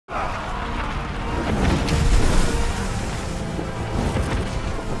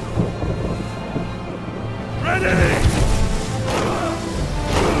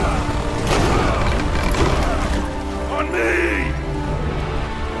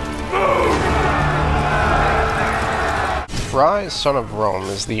Ryse, Son of Rome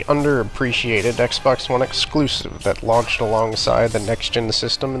is the underappreciated Xbox One exclusive that launched alongside the next-gen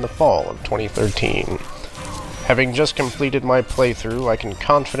system in the fall of 2013. Having just completed my playthrough, I can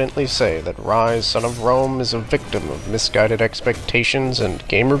confidently say that Ryse, Son of Rome is a victim of misguided expectations and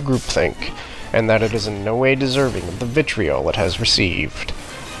gamer groupthink, and that it is in no way deserving of the vitriol it has received.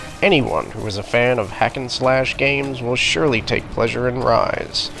 Anyone who is a fan of hack-and-slash games will surely take pleasure in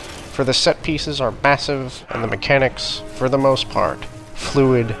Ryse, for the set pieces are massive, and the mechanics, for the most part,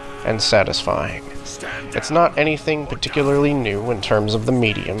 fluid and satisfying. It's not anything particularly new in terms of the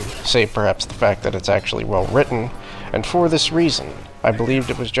medium, save perhaps the fact that it's actually well written, and for this reason, I believed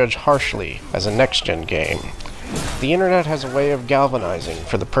it was judged harshly as a next-gen game. The internet has a way of galvanizing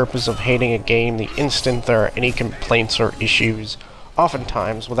for the purpose of hating a game the instant there are any complaints or issues,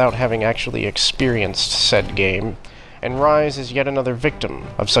 oftentimes without having actually experienced said game, and Ryse is yet another victim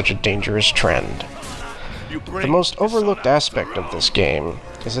of such a dangerous trend. The most overlooked aspect of this game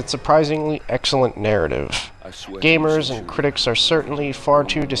is its surprisingly excellent narrative. Gamers and critics are certainly far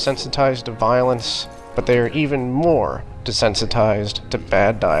too desensitized to violence, but they are even more desensitized to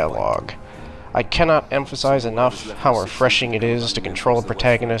bad dialogue. I cannot emphasize enough how refreshing it is to control a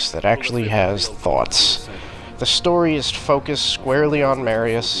protagonist that actually has thoughts. The story is focused squarely on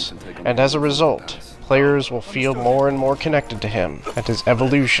Marius, and as a result, players will feel more and more connected to him and his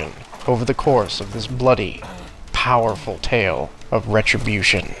evolution over the course of this bloody, powerful tale of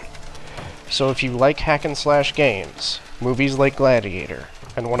retribution. So if you like hack-and-slash games, movies like Gladiator,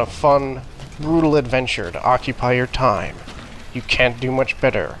 and want a fun, brutal adventure to occupy your time, you can't do much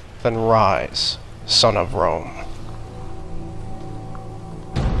better than Ryse, Son of Rome.